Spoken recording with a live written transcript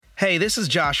Hey, this is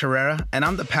Josh Herrera, and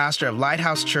I'm the pastor of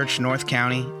Lighthouse Church North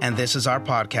County, and this is our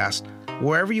podcast.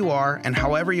 Wherever you are and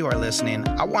however you are listening,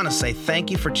 I want to say thank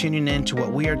you for tuning in to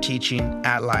what we are teaching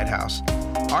at Lighthouse.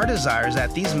 Our desire is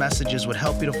that these messages would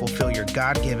help you to fulfill your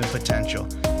God-given potential.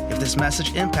 If this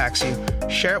message impacts you,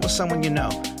 share it with someone you know.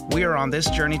 We are on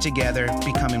this journey together,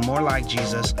 becoming more like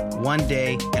Jesus, one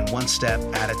day and one step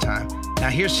at a time. Now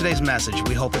here's today's message.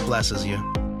 We hope it blesses you.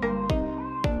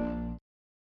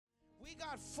 We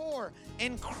got four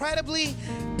incredibly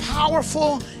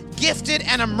powerful, gifted,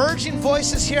 and emerging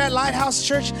voices here at Lighthouse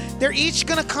Church. They're each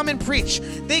gonna come and preach.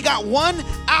 They got 1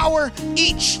 hour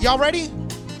each. Y'all ready?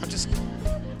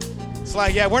 It's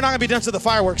like, yeah, we're not gonna be done till the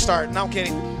fireworks start. No, I'm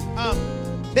kidding.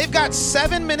 They've got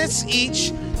 7 minutes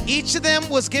each. Each of them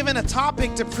was given a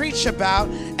topic to preach about,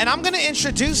 and I'm going to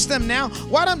introduce them now.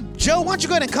 Joe, why don't you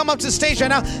go ahead and come up to the stage right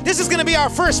now? This is going to be our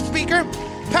first speaker,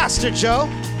 Pastor Joe.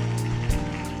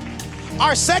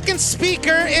 Our second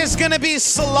speaker is going to be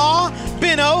Salah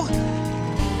Bino.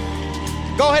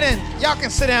 Go ahead and y'all can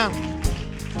sit down.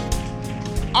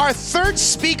 Our third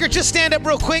speaker, just stand up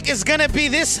real quick, is going to be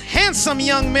this handsome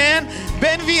young man,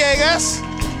 Ben Villegas.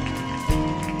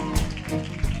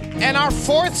 And our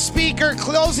fourth speaker,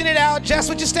 closing it out, Jess,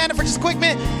 would you stand up for just a quick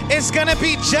minute, is gonna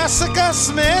be Jessica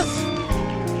Smith.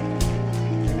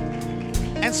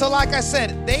 And so like I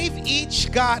said, they've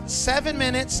each got 7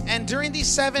 minutes, and during these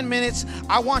 7 minutes,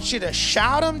 I want you to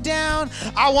shout them down.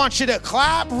 I want you to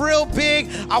clap real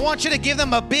big. I want you to give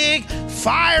them a big,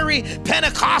 fiery,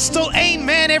 Pentecostal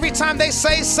amen every time they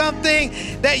say something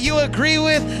that you agree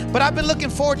with. But I've been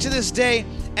looking forward to this day.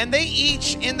 And they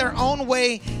each, in their own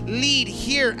way, lead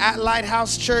here at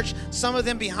Lighthouse Church. Some of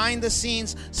them behind the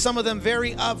scenes, some of them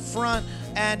very up front.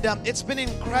 And it's been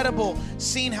incredible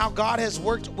seeing how God has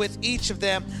worked with each of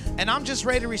them. And I'm just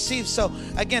ready to receive. So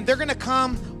again, they're going to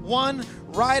come one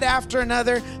right after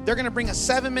another. They're going to bring a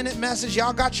 7-minute message.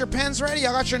 Y'all got your pens ready?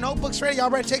 Y'all got your notebooks ready? Y'all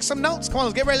ready to take some notes? Come on,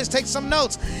 let's get ready. Let's take some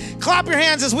notes. Clap your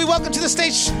hands as we welcome to the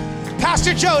stage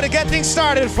Pastor Joe to get things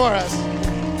started for us.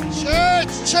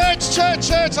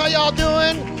 Church, how y'all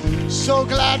doing? So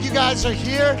glad you guys are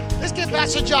here. Let's give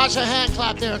Pastor Josh a hand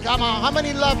clap there. Come on, how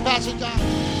many love Pastor Josh?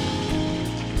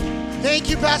 Thank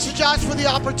you, Pastor Josh, for the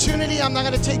opportunity. I'm not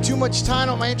going to take too much time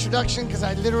on my introduction because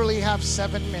I literally have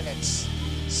 7 minutes.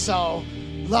 So,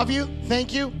 love you,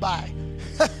 thank you, bye.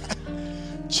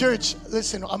 Church,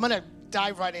 listen, I'm going to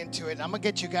dive right into it. I'm going to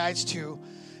get you guys to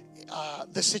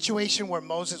the situation where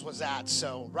Moses was at.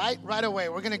 So right away,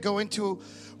 we're going to go into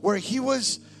where he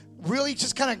was really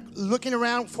just kind of looking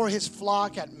around for his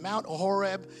flock at Mount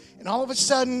Horeb. And all of a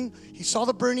sudden, he saw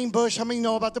the burning bush. How many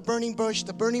know about the burning bush?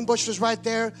 The burning bush was right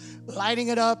there, lighting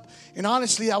it up. And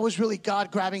honestly, that was really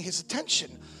God grabbing his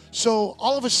attention. So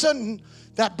all of a sudden,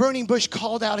 that burning bush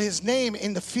called out his name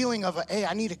in the feeling of, hey,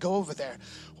 I need to go over there.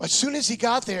 Well, as soon as he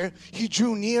got there, he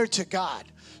drew near to God.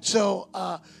 So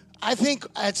I think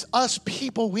as us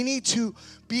people, we need to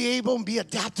be able and be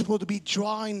adaptable to be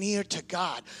drawing near to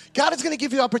God. God is going to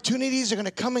give you opportunities. They're going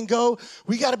to come and go.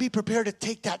 We got to be prepared to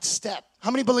take that step. How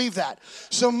many believe that?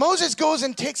 So Moses goes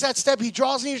and takes that step. He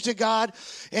draws near to God,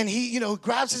 and he,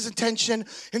 grabs his attention.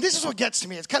 And this is what gets to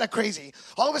me. It's kind of crazy.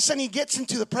 All of a sudden, he gets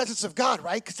into the presence of God,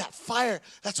 right? Because that fire,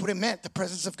 that's what it meant, the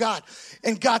presence of God.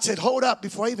 And God said, hold up,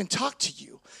 before I even talk to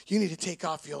you, you need to take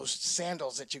off those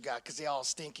sandals that you got because they're all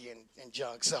stinky and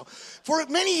junk. So for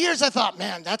many years, I thought,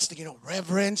 man, that's the,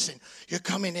 reverence, and you're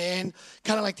coming in,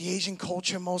 kind of like the Asian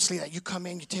culture mostly, that you come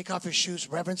in, you take off your shoes,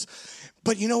 reverence.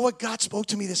 But you know what? God spoke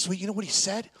to me this week. You know what he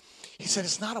said? He said,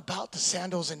 it's not about the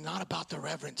sandals and not about the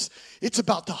reverence. It's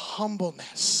about the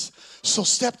humbleness. So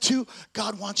step 2,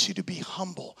 God wants you to be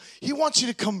humble. He wants you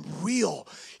to come real.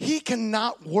 He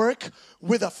cannot work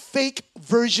with a fake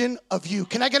version of you.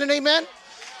 Can I get an amen?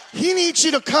 He needs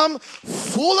you to come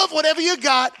full of whatever you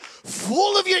got,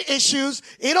 full of your issues.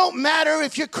 It don't matter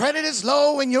if your credit is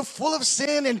low and you're full of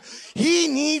sin, and he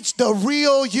needs the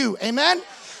real you. Amen?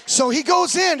 So he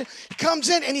goes in, he comes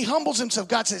in, and he humbles himself.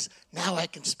 God says, now I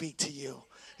can speak to you.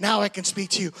 Now I can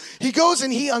speak to you. He goes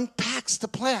and he unpacks the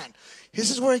plan.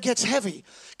 This is where it gets heavy,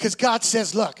 because God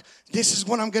says, look, this is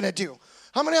what I'm going to do.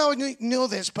 How many of you know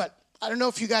this, but I don't know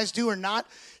if you guys do or not.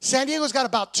 San Diego's got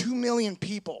about 2 million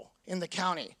people in the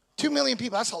county. 2 million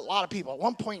people, that's a lot of people,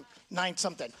 1.9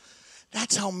 something.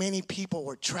 That's how many people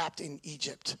were trapped in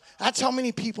Egypt. That's how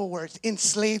many people were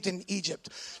enslaved in Egypt.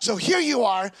 So here you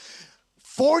are,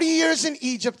 40 years in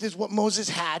Egypt is what Moses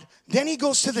had. Then he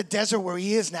goes to the desert where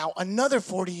he is now, another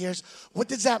 40 years. What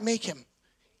does that make him?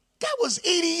 That was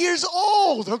 80 years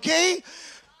old, okay?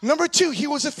 Number 2, he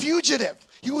was a fugitive.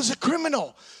 He was a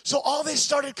criminal. So all this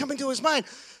started coming to his mind.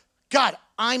 God,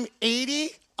 I'm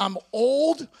 80, I'm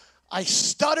old, I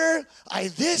stutter, I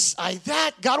this, I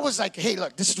that. God was like, hey,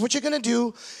 look, this is what you're going to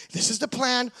do. This is the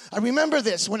plan. I remember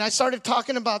this when I started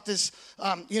talking about this,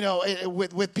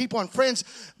 with people and friends.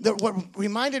 What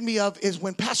reminded me of is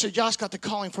when Pastor Josh got the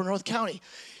calling for North County.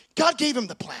 God gave him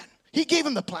the plan. He gave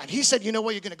him the plan. He said, you know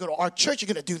what, you're going to go to our church.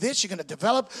 You're going to do this. You're going to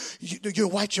develop. Your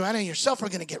wife, Joanna, and yourself are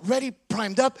going to get ready,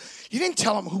 primed up. You didn't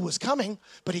tell him who was coming,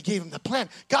 but he gave him the plan.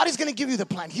 God is going to give you the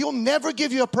plan. He'll never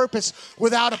give you a purpose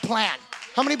without a plan.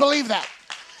 How many believe that?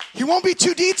 He won't be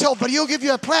too detailed, but he'll give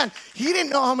you a plan. He didn't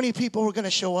know how many people were going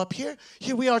to show up here.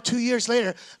 Here we are 2 years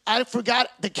later. I forgot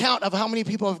the count of how many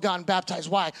people have gotten baptized.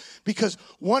 Why? Because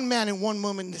one man and one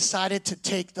woman decided to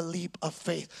take the leap of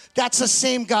faith. That's the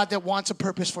same God that wants a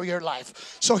purpose for your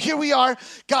life. So here we are.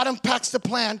 God unpacks the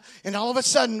plan, and all of a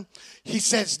sudden, he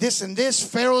says this and this.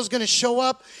 Pharaoh's going to show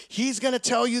up. He's going to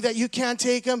tell you that you can't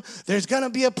take him. There's going to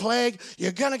be a plague.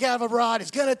 You're going to have a rod. It's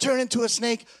going to turn into a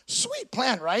snake. Sweet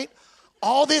plan, right?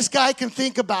 All this guy can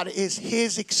think about is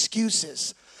his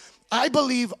excuses. I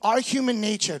believe our human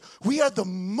nature, we are the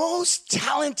most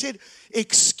talented,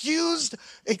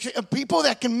 people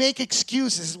that can make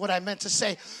excuses is what I meant to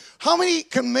say. How many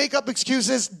can make up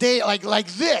excuses like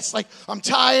this? Like, I'm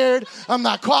tired, I'm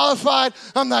not qualified,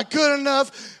 I'm not good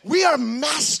enough. We are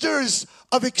masters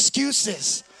of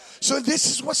excuses. So this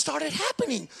is what started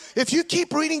happening. If you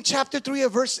keep reading chapter 3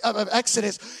 of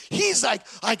Exodus, he's like,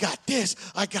 I got this,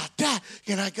 I got that,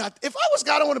 and I got. If I was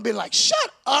God, I would have been like,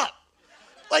 shut up.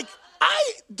 Like,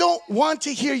 I don't want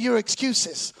to hear your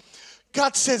excuses.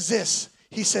 God says this.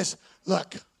 He says,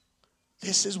 look,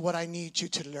 this is what I need you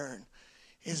to learn.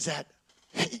 Is that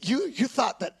you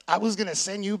thought that I was going to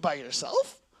send you by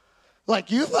yourself?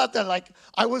 Like, you thought that, like,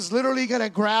 I was literally going to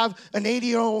grab an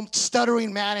 80-year-old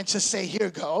stuttering man and just say, here,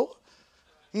 go?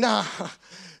 Nah,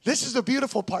 this is the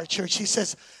beautiful part, church. He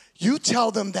says, you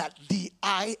tell them that the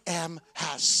I am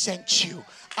has sent you.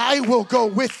 I will go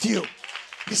with you.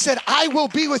 He said, I will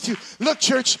be with you. Look,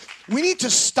 church, we need to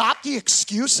stop the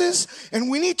excuses, and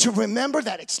we need to remember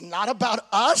that it's not about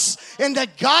us and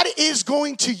that God is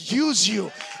going to use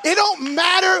you. It don't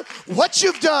matter what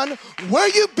you've done, where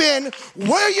you've been,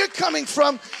 where you're coming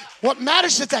from. What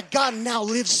matters is that God now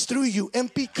lives through you,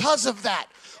 and because of that,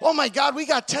 oh my God, we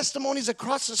got testimonies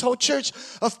across this whole church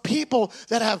of people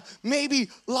that have maybe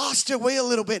lost their way a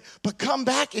little bit, but come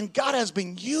back and God has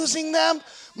been using them.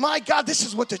 My God, this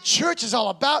is what the church is all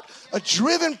about, a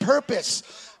driven purpose.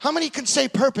 How many can say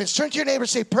purpose? Turn to your neighbor and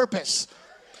say purpose.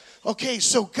 Okay,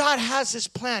 so God has this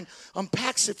plan,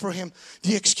 unpacks it for him.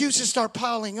 The excuses start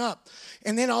piling up.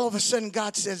 And then all of a sudden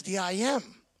God says the I am,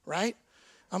 right?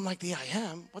 I'm like, the I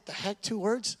am? What the heck? 2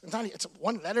 words? It's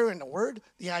one letter in a word.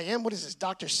 The I am? What is this,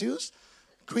 Dr. Seuss?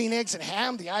 Green eggs and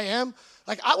ham, the I am?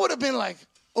 Like, I would have been like,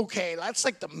 okay, that's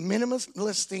like the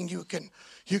minimalist thing you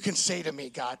can say to me,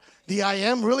 God. The I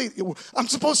am? Really? I'm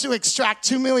supposed to extract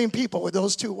 2 million people with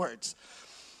those 2 words.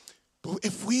 But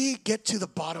if we get to the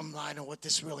bottom line of what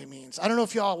this really means, I don't know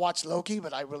if y'all watch Loki,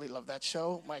 but I really love that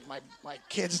show. My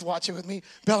kids watch it with me,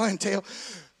 Bella and Teo.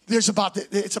 It's about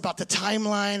the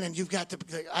timeline, and you've got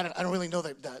I don't really know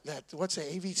that what's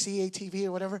it, ATV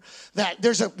or whatever. That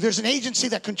there's an agency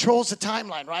that controls the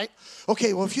timeline, right?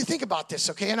 Okay, well if you think about this,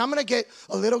 okay, and I'm gonna get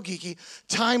a little geeky.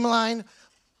 Timeline,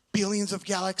 billions of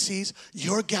galaxies,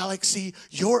 your galaxy,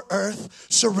 your Earth,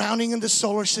 surrounding in the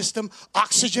solar system,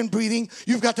 oxygen breathing.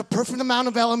 You've got the perfect amount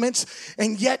of elements,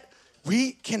 and yet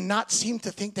we cannot seem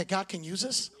to think that God can use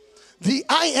us. The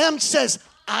I am says,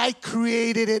 I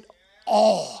created it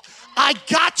all. I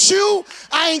got you.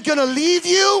 I ain't gonna leave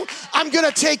you. I'm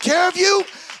gonna take care of you.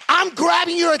 I'm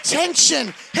grabbing your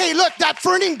attention. Hey, look, that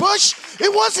burning bush,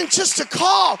 it wasn't just a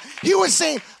call. He was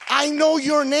saying, I know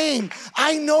your name.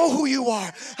 I know who you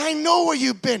are. I know where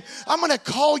you've been. I'm going to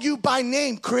call you by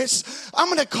name, Chris. I'm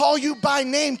going to call you by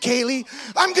name, Kaylee.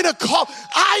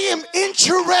 I am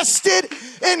interested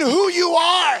in who you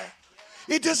are.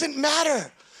 It doesn't matter.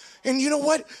 And you know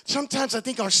what? Sometimes I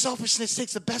think our selfishness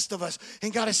takes the best of us.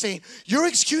 And God is saying, your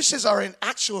excuses are an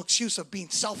actual excuse of being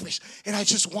selfish. And I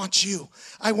just want you.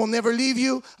 I will never leave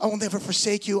you. I will never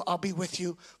forsake you. I'll be with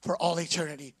you for all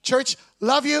eternity. Church,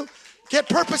 love you. Get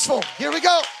purposeful. Here we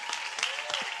go.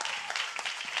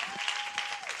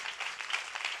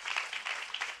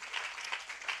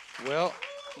 Well,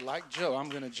 like Joe, I'm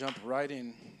going to jump right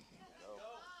in.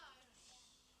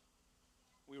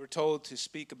 We were told to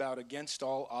speak about against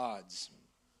all odds.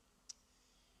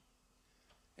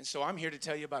 And so I'm here to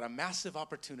tell you about a massive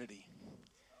opportunity.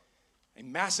 A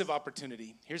massive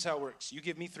opportunity. Here's how it works. You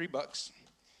give me $3.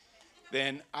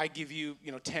 Then I give you,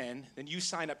 10. Then you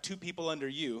sign up 2 people under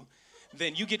you.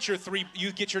 Then you get your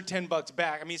 $10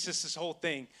 back. I mean, it's just this whole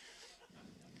thing.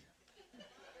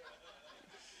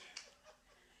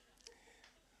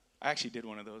 I actually did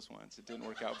one of those once. It didn't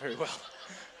work out very well.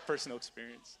 Personal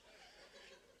experience.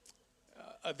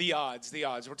 The odds.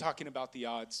 We're talking about the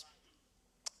odds.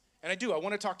 And I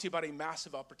want to talk to you about a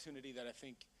massive opportunity that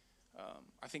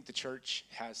I think the church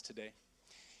has today.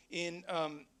 In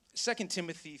 2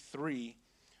 Timothy 3,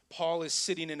 Paul is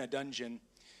sitting in a dungeon.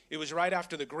 It was right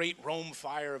after the great Rome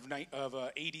fire of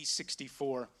AD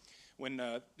 64 when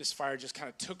this fire just kind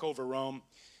of took over Rome.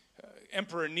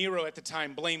 Emperor Nero at the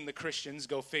time blamed the Christians,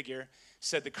 go figure,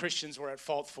 said the Christians were at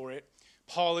fault for it.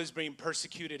 Paul is being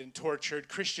persecuted and tortured.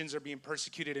 Christians are being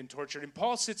persecuted and tortured. And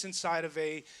Paul sits inside of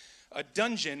a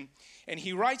dungeon, and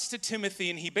he writes to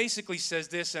Timothy, and he basically says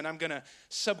this, and I'm going to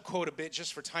subquote a bit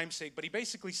just for time's sake, but he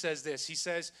basically says this. He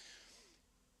says,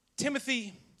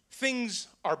 Timothy, things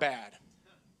are bad.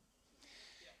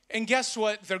 And guess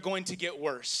what? They're going to get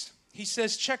worse. He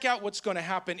says, check out what's going to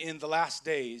happen in the last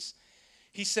days.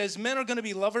 He says, men are going to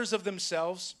be lovers of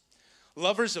themselves,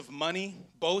 lovers of money,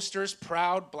 boasters,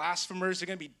 proud, blasphemers. They're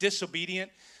going to be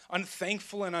disobedient,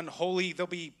 unthankful, and unholy. They'll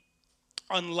be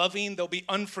unloving. They'll be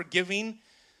unforgiving.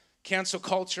 Cancel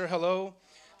culture, hello.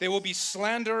 They will be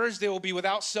slanderers. They will be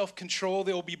without self-control.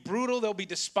 They will be brutal. They'll be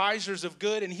despisers of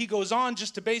good. And he goes on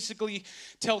just to basically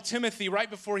tell Timothy, right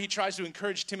before he tries to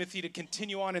encourage Timothy to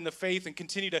continue on in the faith and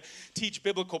continue to teach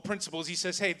biblical principles, he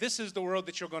says, hey, this is the world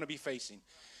that you're going to be facing.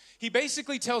 He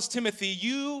basically tells Timothy,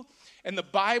 you and the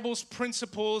Bible's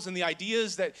principles and the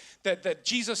ideas that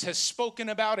Jesus has spoken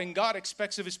about and God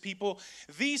expects of his people,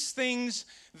 these things,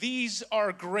 these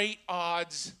are great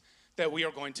odds that we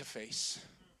are going to face.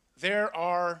 There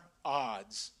are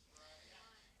odds.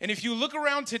 And if you look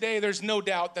around today, there's no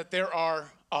doubt that there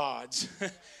are odds.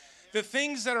 The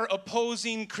things that are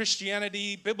opposing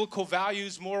Christianity, biblical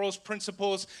values, morals,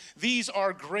 principles, these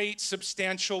are great,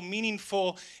 substantial,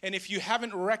 meaningful, and if you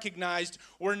haven't recognized,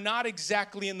 we're not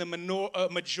exactly in the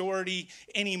majority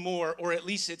anymore, or at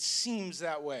least it seems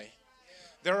that way.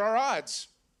 There are odds.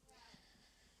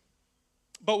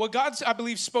 But what God, I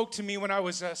believe, spoke to me when I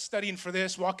was studying for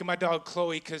this, walking my dog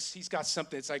Chloe, because he's got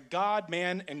something. It's like God,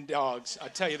 man, and dogs. I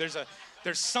tell you, there's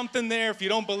something there. If you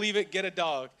don't believe it, get a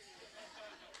dog.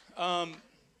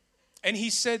 And he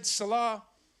said, Salah,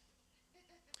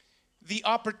 the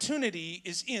opportunity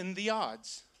is in the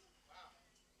odds.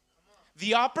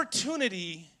 The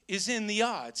opportunity is in the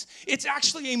odds. It's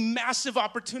actually a massive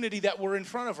opportunity that we're in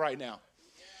front of right now.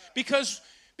 Because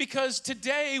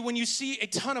today, when you see a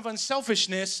ton of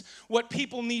unselfishness, what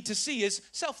people need to see is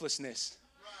selflessness.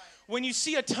 When you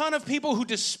see a ton of people who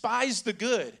despise the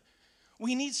good,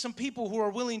 we need some people who are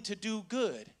willing to do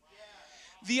good.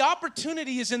 The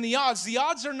opportunity is in the odds. The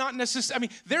odds are not necessarily,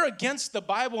 they're against the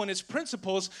Bible and its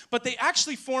principles, but they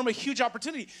actually form a huge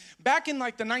opportunity. Back in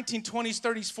like the 1920s,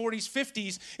 30s, 40s,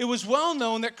 50s, it was well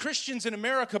known that Christians in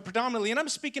America predominantly, and I'm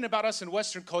speaking about us in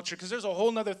Western culture because there's a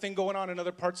whole other thing going on in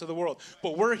other parts of the world,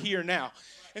 but we're here now.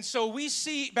 And so we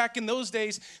see back in those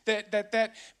days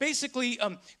that basically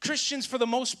Christians for the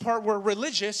most part were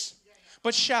religious,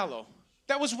 but shallow.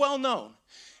 That was well known.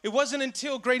 It wasn't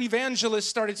until great evangelists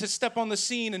started to step on the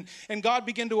scene and God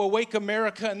began to awake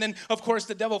America. And then, of course,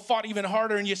 the devil fought even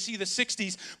harder and you see the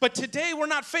 60s. But today we're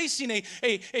not facing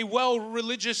a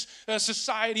well-religious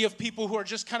society of people who are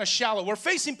just kind of shallow. We're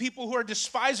facing people who are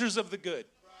despisers of the good.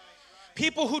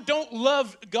 People who don't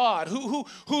love God, who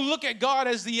look at God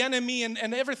as the enemy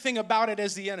and everything about it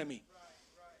as the enemy.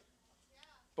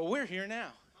 But we're here now.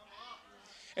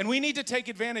 And we need to take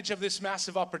advantage of this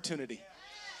massive opportunity.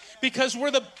 Because we're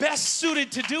the best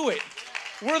suited to do it.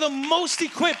 We're the most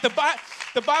equipped.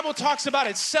 The Bible talks about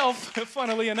itself,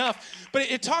 funnily enough, but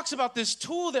it talks about this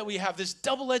tool that we have, this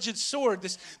double-edged sword,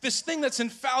 this thing that's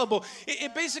infallible.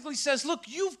 It basically says, look,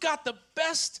 you've got the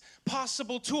best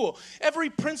possible tool. Every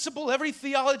principle, every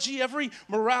theology, every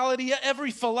morality,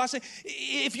 every philosophy,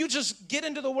 if you just get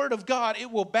into the Word of God, it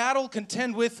will battle,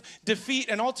 contend with, defeat,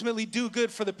 and ultimately do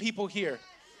good for the people here.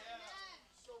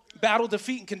 Battle,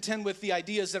 defeat, and contend with the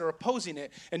ideas that are opposing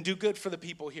it and do good for the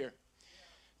people here.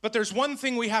 But there's one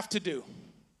thing we have to do.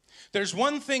 There's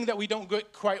one thing that we don't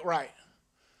get quite right.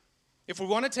 If we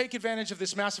want to take advantage of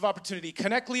this massive opportunity,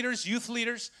 connect leaders, youth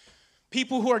leaders,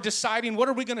 people who are deciding what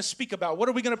are we going to speak about, what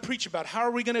are we going to preach about, how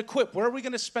are we going to equip, where are we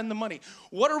going to spend the money,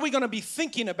 what are we going to be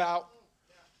thinking about,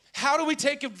 how do we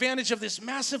take advantage of this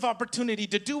massive opportunity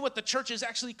to do what the church is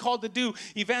actually called to do,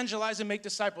 evangelize and make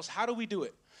disciples. How do we do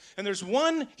it? And there's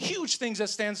one huge thing that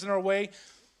stands in our way.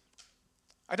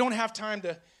 I don't have time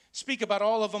to speak about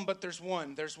all of them, but there's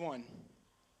one.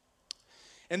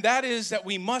 And that is that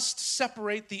we must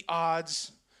separate the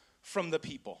odds from the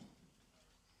people.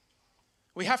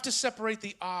 We have to separate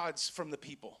the odds from the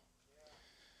people.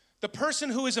 The person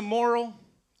who is immoral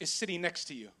is sitting next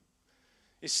to you.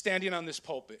 is standing on this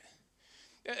pulpit.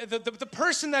 The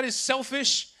person that is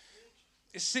selfish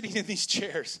is sitting in these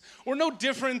chairs. We're no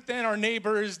different than our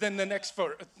neighbors, than the next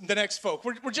folk.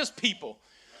 We're just people.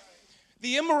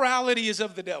 The immorality is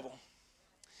of the devil.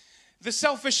 The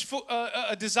selfish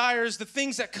desires, the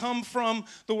things that come from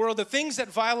the world, the things that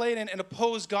violate and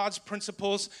oppose God's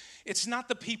principles, it's not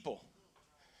the people.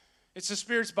 It's the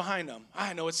spirits behind them.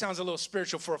 I know it sounds a little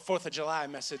spiritual for a 4th of July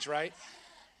message, right?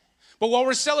 But while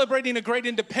we're celebrating a great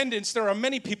independence, there are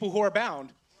many people who are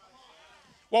bound.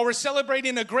 While we're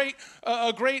celebrating a great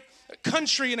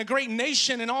country and a great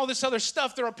nation and all this other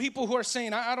stuff, there are people who are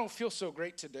saying, I don't feel so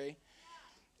great today.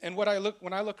 And when I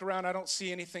look around, I don't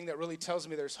see anything that really tells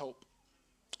me there's hope.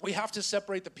 We have to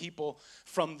separate the people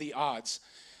from the odds.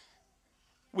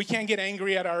 We can't get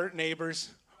angry at our neighbors.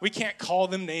 We can't call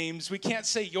them names. We can't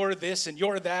say you're this and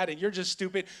you're that and you're just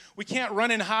stupid. We can't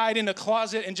run and hide in a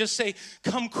closet and just say,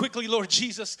 come quickly, Lord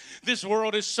Jesus. This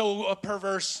world is so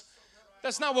perverse.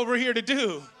 That's not what we're here to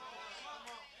do.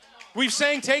 We've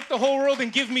sang, take the whole world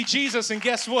and give me Jesus. And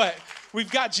guess what?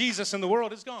 We've got Jesus and the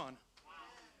world is gone.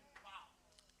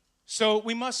 So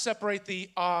we must separate the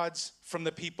odds from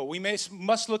the people. We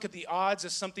must look at the odds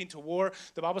as something to war.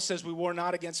 The Bible says we war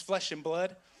not against flesh and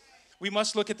blood. We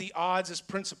must look at the odds as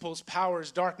principles,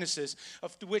 powers, darknesses,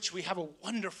 of which we have a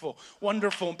wonderful,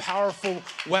 wonderful, and powerful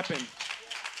weapon.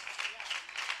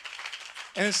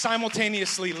 And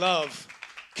simultaneously love,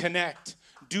 connect,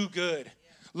 do good.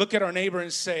 Look at our neighbor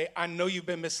and say, I know you've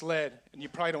been misled. And you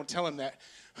probably don't tell him that.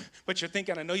 But you're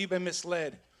thinking, I know you've been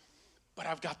misled, but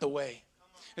I've got the way.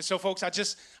 And so, folks,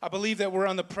 I believe that we're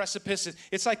on the precipice.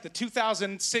 It's like the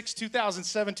 2006,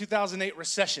 2007, 2008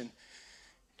 recession.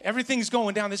 Everything's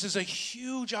going down. This is a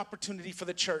huge opportunity for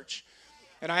the church.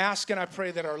 And I ask and I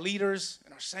pray that our leaders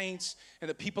and our saints and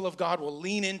the people of God will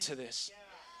lean into this.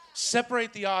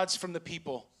 Separate the odds from the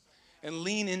people and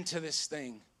lean into this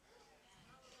thing.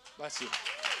 Bless you.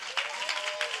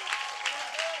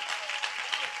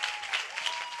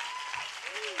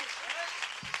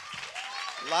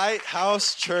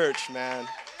 Lighthouse Church, man.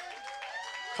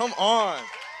 Come on.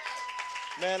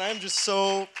 Man, I'm just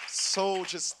so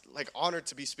just like honored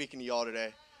to be speaking to y'all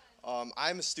today.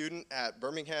 I'm a student at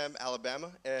Birmingham,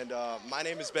 Alabama, and my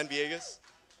name is Ben Villegas.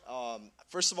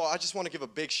 First of all, I just want to give a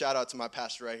big shout out to my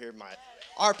pastor right here,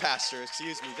 our pastor,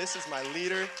 excuse me. This is my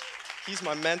leader. He's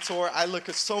my mentor. I look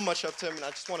so much up to him, and I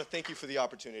just want to thank you for the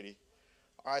opportunity.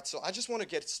 All right, so I just want to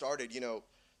get started,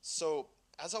 So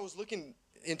as I was looking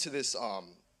into this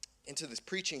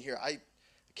preaching here, I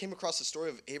came across the story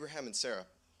of Abraham and Sarah.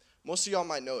 Most of y'all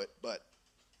might know it, but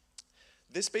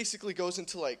this basically goes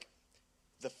into like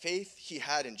the faith he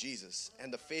had in Jesus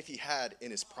and the faith he had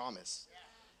in his promise.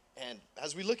 And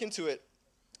as we look into it,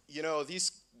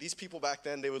 these people back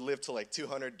then, they would live till like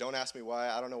 200. Don't ask me why.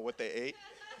 I don't know what they ate,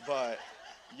 but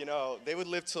they would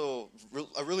live till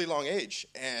a really long age.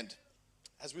 And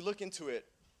as we look into it,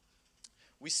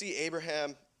 we see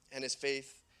Abraham and his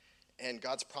faith and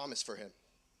God's promise for him.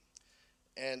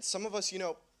 And some of us,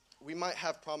 we might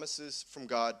have promises from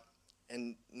God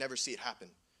and never see it happen.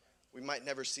 We might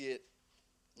never see it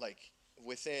like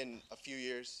within a few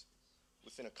years,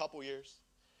 within a couple years.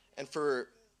 And for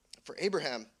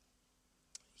Abraham,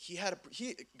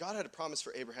 God had a promise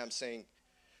for Abraham saying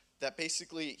that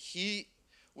basically he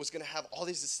was going to have all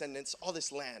these descendants, all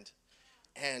this land,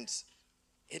 and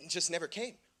it just never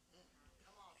came.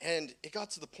 And it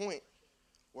got to the point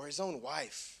where his own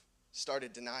wife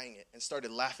started denying it and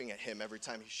started laughing at him every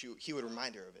time he would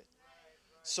remind her of it.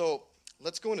 So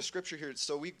let's go into scripture here.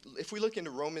 So if we look into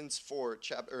Romans 4,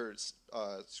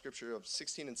 scripture of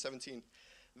 16 and 17,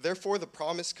 therefore the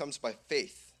promise comes by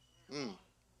faith.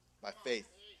 By faith.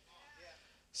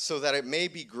 So that it may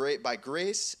be great by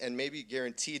grace and may be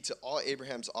guaranteed to all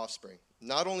Abraham's offspring,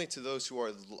 not only to those who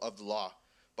are of the law,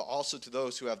 but also to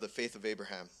those who have the faith of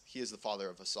Abraham. He is the father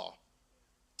of us all.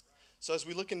 So as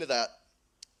we look into that,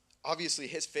 obviously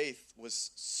his faith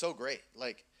was so great,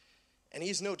 and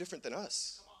he's no different than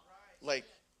us.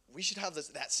 We should have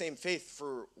that same faith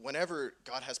for whenever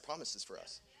God has promises for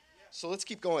us. So let's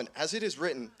keep going. As it is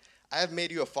written, I have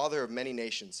made you a father of many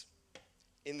nations.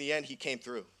 In the end, he came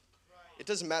through. It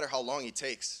doesn't matter how long he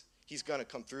takes. He's going to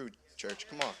come through, church.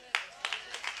 Come on.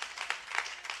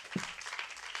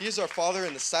 He is our father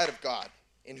in the sight of God,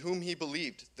 in whom he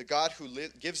believed, the God who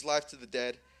gives life to the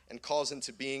dead and calls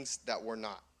into beings that were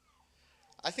not.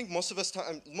 I think most of us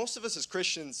as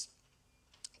Christians,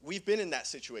 we've been in that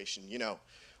situation,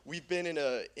 We've been in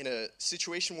a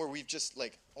situation where we've just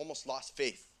almost lost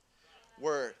faith,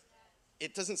 where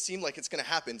it doesn't seem like it's going to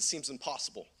happen. It seems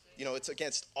impossible. It's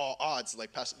against all odds,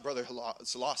 like Brother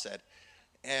Salah said.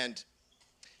 And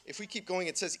if we keep going,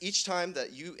 it says each time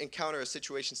that you encounter a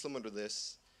situation similar to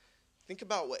this, think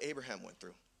about what Abraham went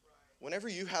through. Whenever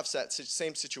you have that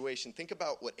same situation, think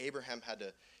about what Abraham had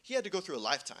to go through a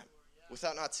lifetime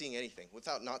without not seeing anything,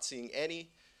 without not seeing any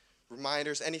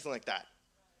reminders, anything like that.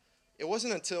 It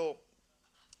wasn't until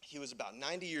he was about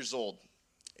 90 years old.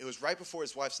 It was right before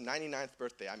his wife's 99th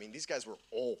birthday. I mean, these guys were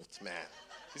old, man.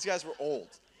 These guys were old.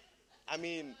 I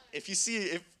mean,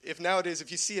 if nowadays, if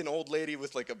you see an old lady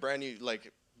with like a brand new,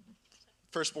 like,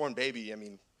 firstborn baby, I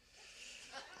mean,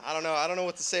 I don't know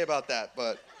what to say about that,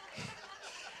 but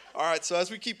all right, so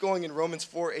as we keep going in Romans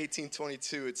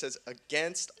 4:18-22, it says,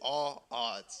 against all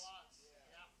odds.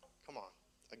 Come on.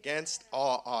 Against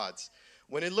all odds.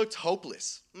 When it looked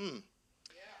hopeless,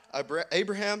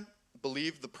 Abraham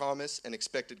believed the promise and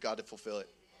expected God to fulfill it.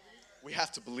 We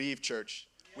have to believe, church.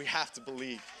 We have to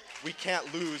believe. We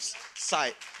can't lose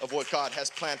sight of what God has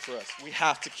planned for us. We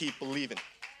have to keep believing.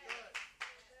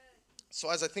 So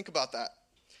as I think about that,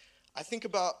 I think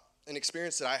about an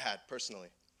experience that I had personally,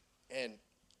 and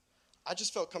I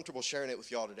just felt comfortable sharing it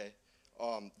with y'all today.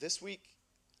 This week,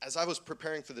 as I was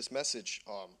preparing for this message,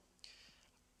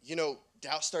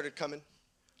 doubt started coming.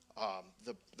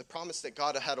 The promise that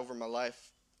God had over my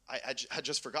life, I had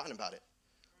just forgotten about it.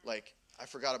 Like, I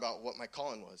forgot about what my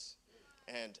calling was,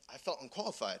 and I felt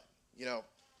unqualified.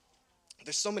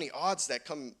 There's so many odds that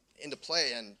come into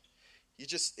play, and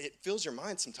it fills your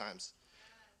mind sometimes.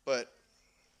 But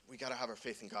we got to have our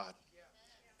faith in God,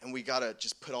 and we got to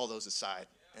just put all those aside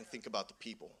and think about the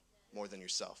people more than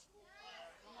yourself.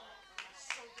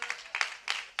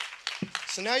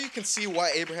 So now you can see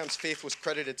why Abraham's faith was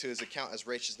credited to his account as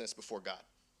righteousness before God.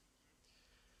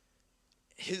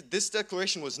 This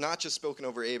declaration was not just spoken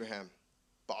over Abraham,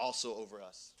 but also over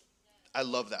us. I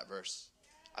love that verse.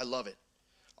 I love it.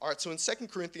 All right, so in 2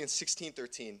 Corinthians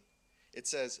 16:13, it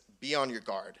says, be on your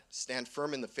guard, stand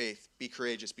firm in the faith, be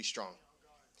courageous, be strong.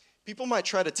 People might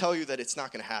try to tell you that it's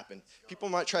not going to happen. People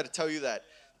might try to tell you that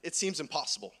it seems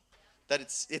impossible, that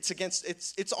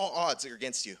it's all odds are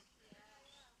against you.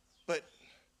 But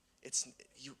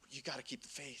you got to keep the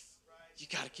faith. You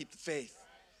got to keep the faith.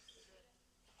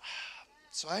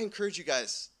 So I encourage you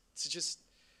guys to just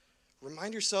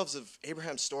remind yourselves of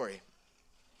Abraham's story.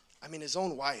 I mean, his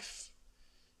own wife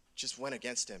just went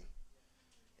against him,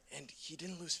 and he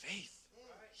didn't lose faith.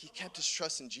 He kept his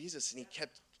trust in Jesus, and he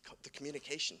kept the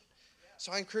communication.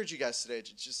 So I encourage you guys today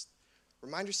to just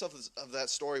remind yourself of that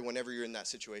story whenever you're in that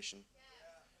situation.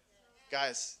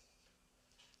 Guys,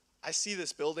 I see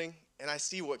this building, and I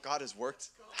see what God has worked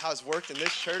in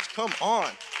this church. Come on.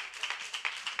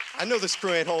 I know this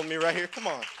crew ain't holding me right here. Come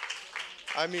on.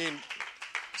 I mean,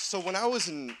 so when I was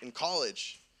in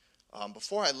college,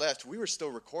 before I left, we were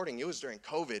still recording. It was during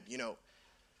COVID.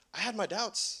 I had my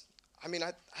doubts. I mean,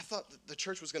 I thought the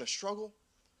church was going to struggle.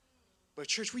 But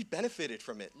church, we benefited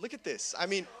from it. Look at this. I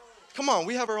mean, come on.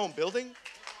 We have our own building.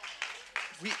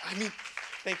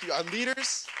 Thank you. Our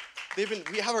leaders,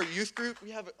 we have our youth group.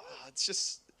 It's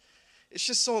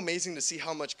just so amazing to see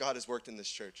how much God has worked in this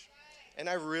church. And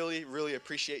I really, really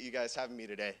appreciate you guys having me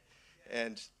today.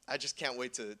 And I just can't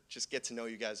wait to just get to know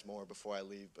you guys more before I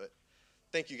leave. But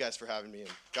thank you guys for having me, and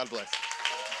God bless.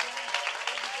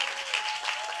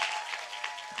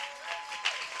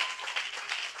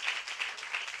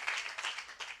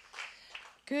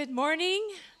 Good morning.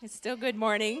 It's still good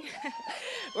morning.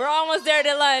 We're almost there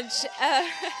to lunch.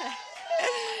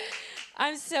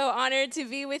 I'm so honored to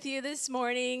be with you this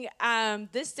morning.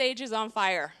 This stage is on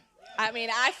fire. I mean,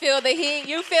 I feel the heat.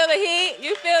 You feel the heat.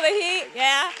 You feel the heat.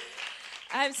 Yeah.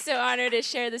 I'm so honored to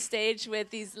share the stage with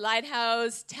these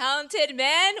Lighthouse talented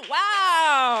men.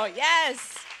 Wow.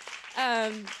 Yes.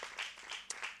 I'm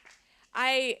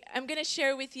going to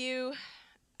share with you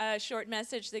a short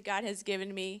message that God has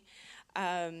given me.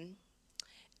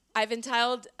 I've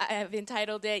entitled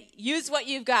it, Use What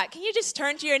You've Got. Can you just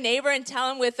turn to your neighbor and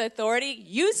tell him with authority,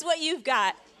 use what you've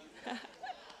got?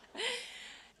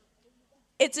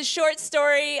 It's a short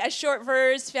story, a short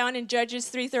verse found in Judges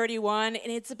 3:31,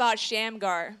 and it's about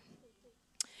Shamgar.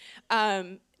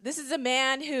 This is a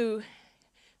man who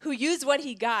used what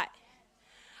he got.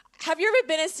 Have you ever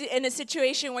been in a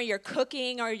situation where you're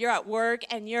cooking or you're at work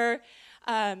and you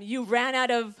ran out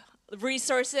of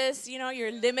resources,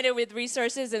 you're limited with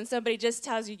resources, and somebody just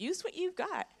tells you, use what you've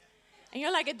got. And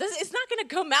you're like, it's not going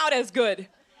to come out as good.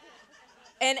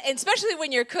 And especially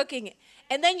when you're cooking.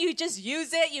 And then you just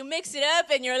use it, you mix it up,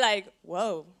 and you're like,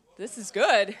 whoa, this is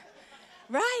good.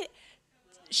 Right?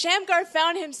 Shamgar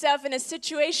found himself in a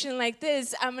situation like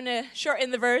this. I'm going to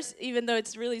shorten the verse, even though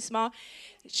it's really small.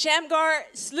 Shamgar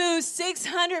slew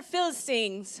 600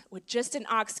 Philistines with just an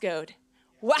ox goad.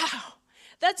 Wow.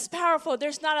 That's powerful.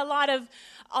 There's not a lot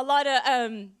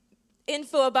of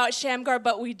info about Shamgar,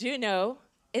 but we do know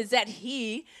is that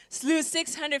he slew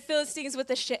 600 Philistines with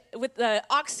the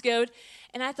ox goad.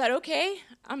 And I thought, okay,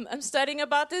 I'm studying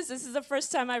about this. This is the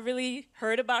first time I really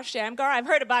heard about Shamgar. I've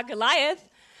heard about Goliath.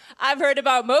 I've heard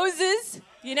about Moses,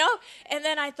 you know. And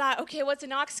then I thought, okay, what's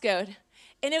an ox goad?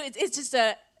 And it's just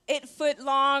a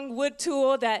 8-foot-long wood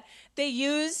tool that they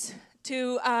use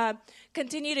to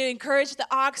continue to encourage the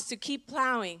ox to keep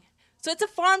plowing. So it's a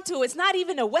farm tool. It's not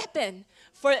even a weapon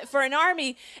for an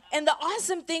army. And the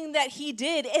awesome thing that he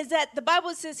did is that the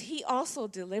Bible says he also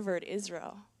delivered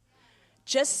Israel.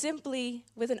 Just simply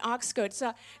with an ox goad.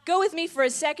 So go with me for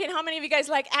a second. How many of you guys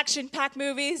like action-packed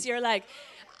movies? You're like,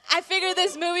 I figure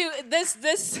this movie,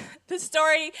 this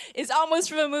story is almost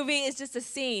from a movie. It's just a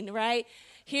scene, right?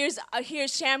 Here's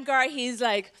Shamgar. He's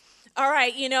like, all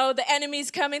right, you know, the enemy's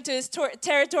coming to his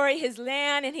territory, his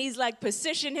land, and he's like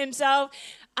positioned himself.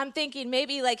 I'm thinking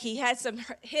maybe like he had some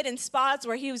hidden spots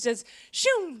where he was just,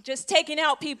 shoom, just taking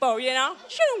out people, you know,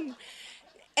 shoom.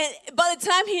 And by the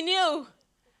time he knew,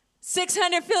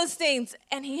 600 Philistines,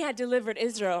 and he had delivered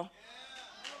Israel.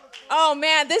 Oh,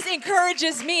 man, this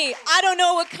encourages me. I don't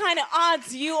know what kind of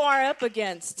odds you are up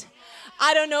against.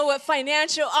 I don't know what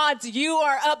financial odds you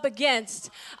are up against.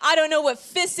 I don't know what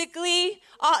physically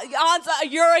odds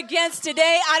you're against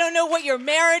today. I don't know what your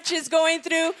marriage is going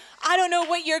through. I don't know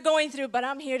what you're going through, but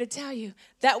I'm here to tell you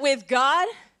that with God,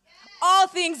 all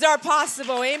things are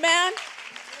possible. Amen?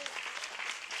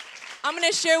 I'm going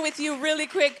to share with you really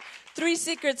quick 3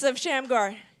 secrets of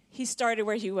Shamgar. He started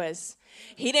where he was.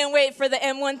 He didn't wait for the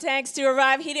M1 tanks to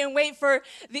arrive. He didn't wait for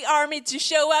the army to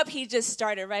show up. He just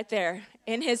started right there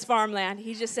in his farmland.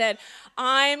 He just said,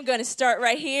 I'm going to start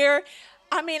right here.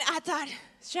 I mean, I thought,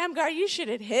 Shamgar, you should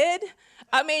have hid.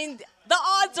 I mean, the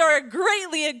odds are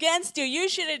greatly against you. You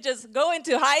should have just go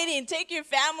into hiding, take your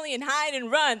family and hide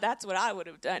and run. That's what I would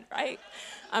have done, right?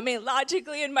 I mean,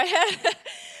 logically in my head.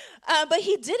 But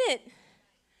he didn't.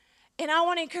 And I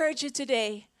want to encourage you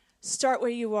today, start where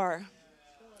you are.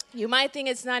 You might think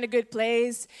it's not a good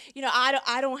place. You know,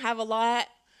 I don't have a lot.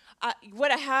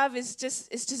 What I have is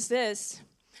just this.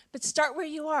 But start where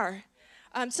you are.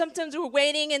 Sometimes we're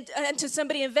waiting until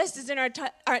somebody invests in our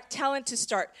talent to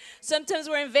start. Sometimes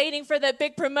we're waiting for that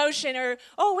big promotion or,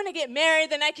 when I get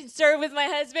married, then I can serve with my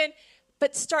husband.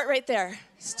 But start right there.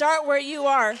 Start where you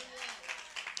are.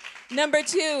 Number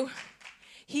 2,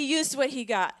 he used what he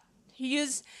got. He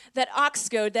used that ox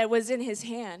goad that was in his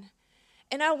hand.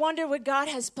 And I wonder what God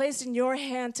has placed in your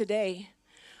hand today.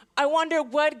 I wonder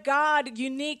what God,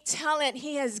 unique talent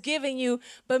he has given you,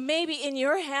 but maybe in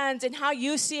your hands and how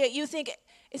you see it, you think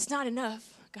it's not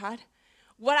enough, God.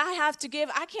 What I have to give,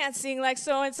 I can't sing like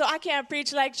so-and-so. I can't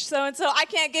preach like so-and-so. I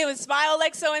can't give a smile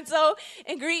like so-and-so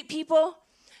and greet people.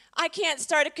 I can't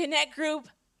start a connect group,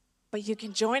 but you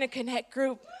can join a connect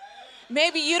group.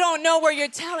 Maybe you don't know where your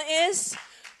talent is,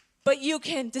 but you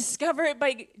can discover it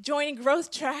by joining Growth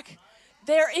Track.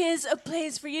 There is a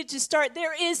place for you to start.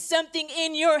 There is something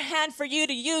in your hand for you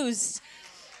to use.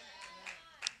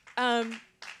 I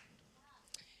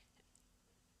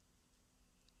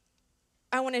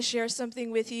want to share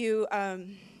something with you.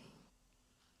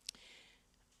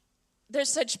 There's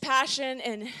such passion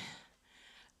and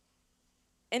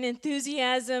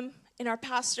enthusiasm in our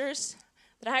pastors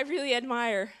that I really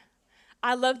admire.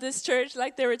 I love this church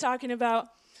like they were talking about.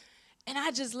 And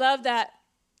I just love that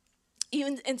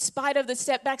even in spite of the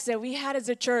setbacks that we had as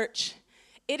a church,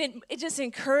 it just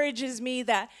encourages me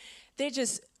that they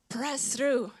just press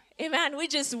through. Amen. We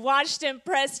just watched them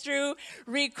press through,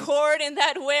 record in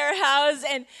that warehouse,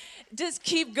 and just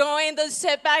keep going, those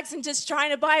setbacks, and just trying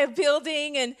to buy a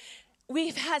building. And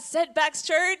we've had setbacks,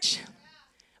 church,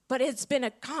 but it's been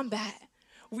a combat.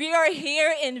 We are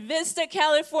here in Vista,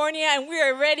 California, and we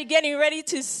are getting ready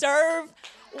to serve.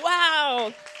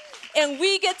 Wow. And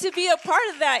we get to be a part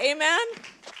of that, amen?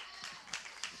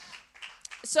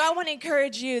 So I want to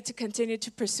encourage you to continue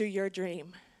to pursue your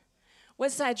dream.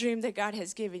 What's that dream that God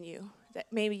has given you that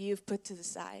maybe you've put to the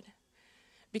side?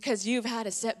 Because you've had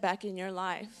a setback in your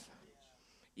life.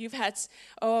 You've had,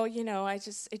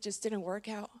 it just didn't work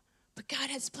out. But God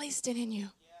has placed it in you.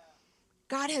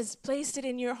 God has placed it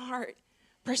in your heart.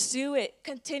 Pursue it.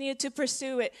 Continue to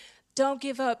pursue it. Don't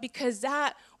give up, because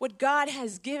what God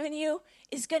has given you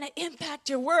is going to impact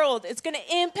your world. It's going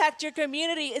to impact your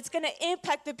community. It's going to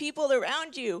impact the people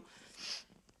around you.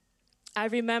 I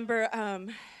remember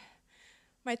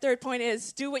my third point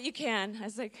is do what you can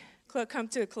as I come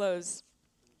to a close.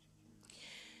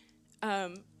 I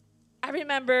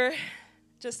remember,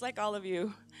 just like all of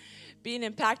you, being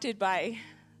impacted by,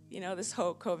 this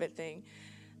whole COVID thing,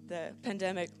 the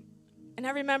pandemic. And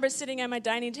I remember sitting at my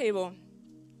dining table,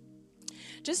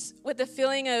 just with the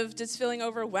feeling of just feeling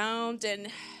overwhelmed and,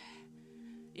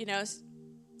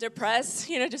 depressed,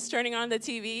 just turning on the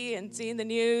TV and seeing the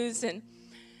news.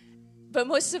 But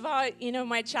most of all,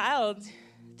 my child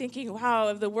thinking, wow,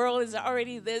 if the world is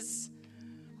already this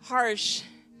harsh,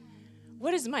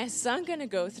 what is my son going to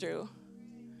go through?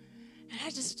 And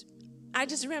I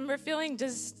just remember feeling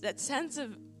just that sense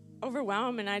of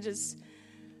overwhelm, and I just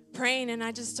praying, and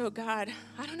I just told God,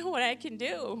 I don't know what I can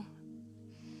do.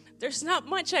 There's not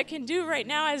much I can do right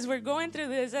now as we're going through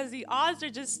this, as the odds are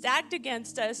just stacked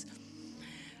against us.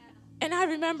 And I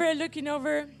remember looking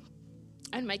over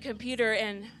on my computer,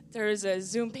 and there was a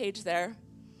Zoom page there.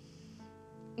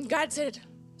 And God said,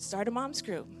 start a mom's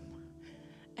group.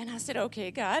 And I said,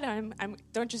 okay, God, I'm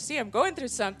don't you see I'm going through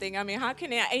something? I mean, how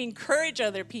can I encourage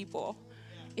other people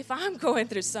if I'm going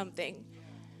through something?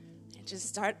 And just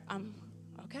start,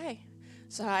 okay.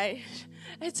 So I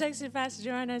texted Pastor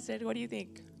Joanna. I said, what do you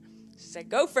think? She said,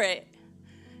 go for it.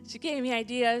 She gave me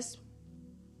ideas.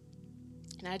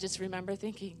 And I just remember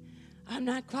thinking, I'm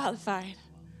not qualified.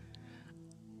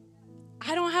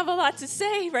 I don't have a lot to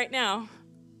say right now.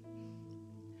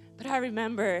 But I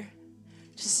remember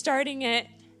just starting it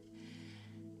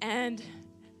and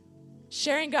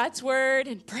sharing God's word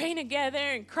and praying together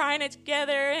and crying it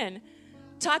together and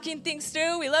talking things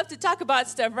through. We love to talk about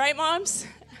stuff, right, moms?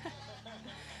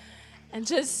 And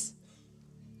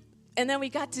then we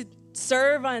got to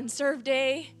serve on Serve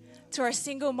Day to our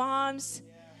single moms.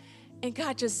 And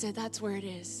God just said, that's where it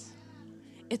is.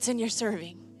 It's in your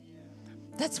serving.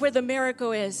 That's where the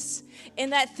miracle is. In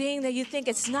that thing that you think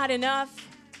it's not enough.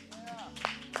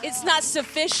 It's not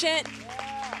sufficient.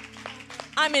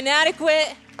 I'm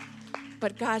inadequate.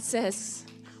 But God says,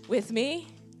 with me,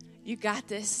 you got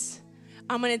this.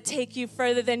 I'm going to take you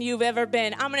further than you've ever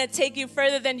been. I'm going to take you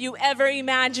further than you ever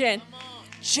imagined.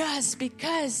 Just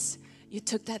because you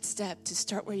took that step to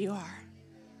start where you are.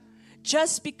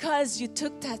 Just because you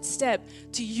took that step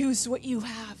to use what you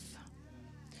have.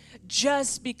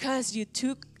 Just because you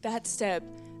took that step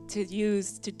to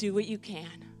do what you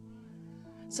can.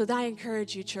 So I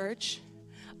encourage you, church.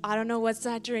 I don't know what's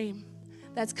that dream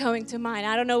that's coming to mind.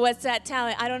 I don't know what's that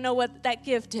talent. I don't know what that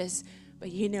gift is,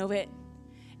 but you know it.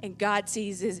 And God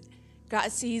sees it.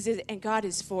 God sees it, and God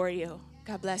is for you.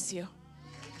 God bless you.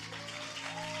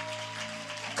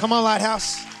 Come on,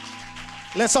 Lighthouse.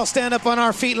 Let's all stand up on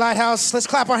our feet, Lighthouse. Let's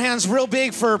clap our hands real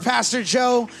big for Pastor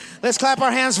Joe. Let's clap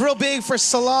our hands real big for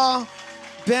Salah,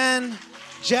 Ben,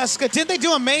 Jessica. Didn't they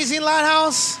do amazing,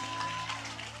 Lighthouse?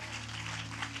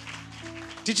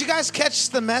 Did you guys catch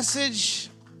the message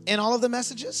in all of the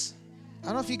messages? I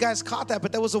don't know if you guys caught that,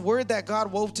 but there was a word that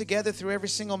God wove together through every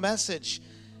single message.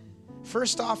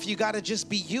 First off, you got to just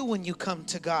be you when you come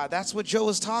to God. That's what Joe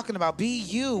was talking about. Be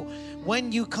you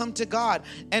when you come to God.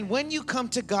 And when you come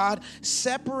to God,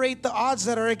 separate the odds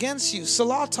that are against you.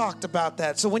 Salah talked about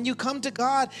that. So when you come to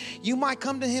God, you might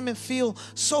come to him and feel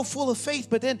so full of faith,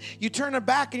 but then you turn it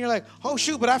back and you're like, oh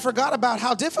shoot, but I forgot about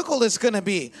how difficult it's going to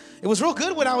be. It was real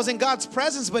good when I was in God's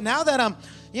presence, but now that I'm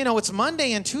it's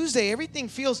Monday and Tuesday, everything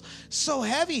feels so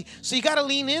heavy. So you got to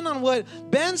lean in on what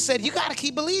Ben said. You got to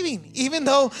keep believing, even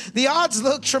though the odds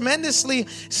look tremendously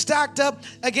stacked up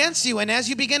against you. And as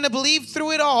you begin to believe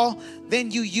through it all,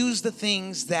 then you use the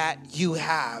things that you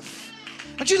have.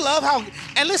 Don't you love how,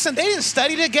 and listen, they didn't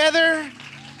study together,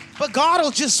 but God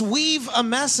will just weave a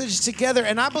message together.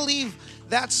 And I believe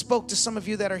that spoke to some of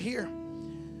you that are here.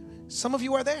 Some of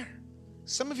you are there.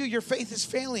 Some of you, your faith is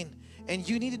failing. And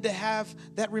you needed to have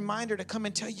that reminder to come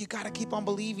and tell you got to keep on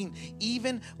believing.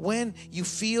 Even when you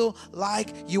feel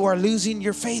like you are losing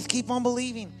your faith, keep on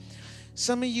believing.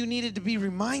 Some of you needed to be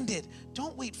reminded,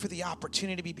 don't wait for the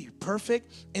opportunity to be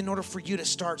perfect in order for you to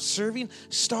start serving.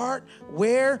 Start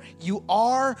where you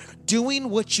are,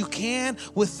 doing what you can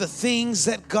with the things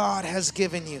that God has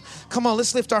given you. Come on,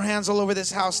 let's lift our hands all over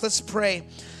this house. Let's pray.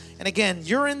 And again,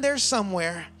 you're in there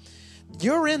somewhere.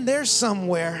 You're in there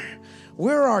somewhere.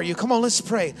 Where are you? Come on, let's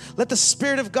pray. Let the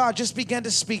Spirit of God just begin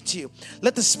to speak to you.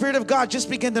 Let the Spirit of God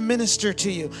just begin to minister to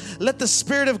you. Let the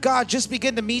Spirit of God just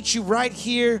begin to meet you right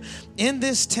here in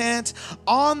this tent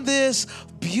on this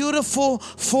beautiful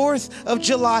 4th of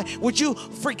July. Would you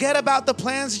forget about the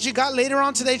plans that you got later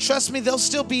on today? Trust me, they'll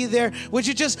still be there. Would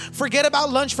you just forget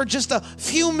about lunch for just a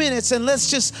few minutes and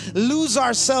let's just lose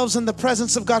ourselves in the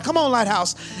presence of God? Come on,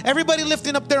 Lighthouse. Everybody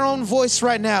lifting up their own voice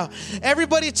right now.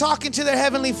 Everybody talking to their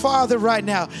Heavenly Father right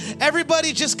now.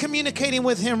 Everybody just communicating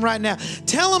with Him right now.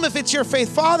 Tell Him if it's your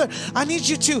faith. Father, I need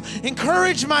you to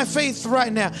encourage my faith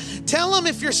right now. Tell Him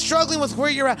if you're struggling with where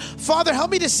you're at. Father,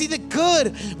 help me to see the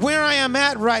good where I am at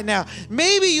met right now.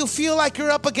 Maybe you feel like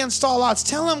you're up against all odds.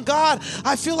 Tell him, God,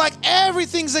 I feel like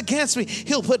everything's against me.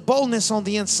 He'll put boldness on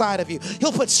the inside of you.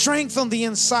 He'll put strength on the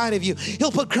inside of you.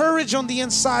 He'll put courage on the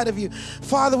inside of you.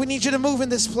 Father, we need you to move in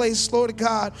this place, Lord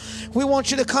God. We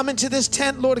want you to come into this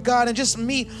tent, Lord God, and just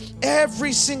meet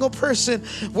every single person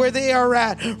where they are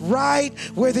at, right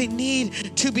where they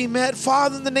need to be met.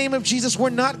 Father, in the name of Jesus, we're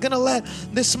not going to let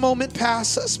this moment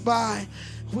pass us by.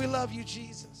 We love you,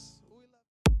 Jesus.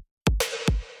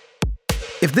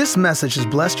 If this message has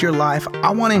blessed your life,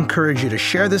 I want to encourage you to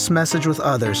share this message with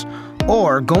others,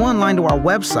 or go online to our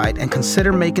website and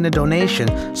consider making a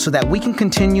donation so that we can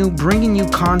continue bringing you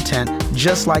content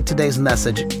just like today's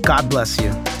message. God bless you.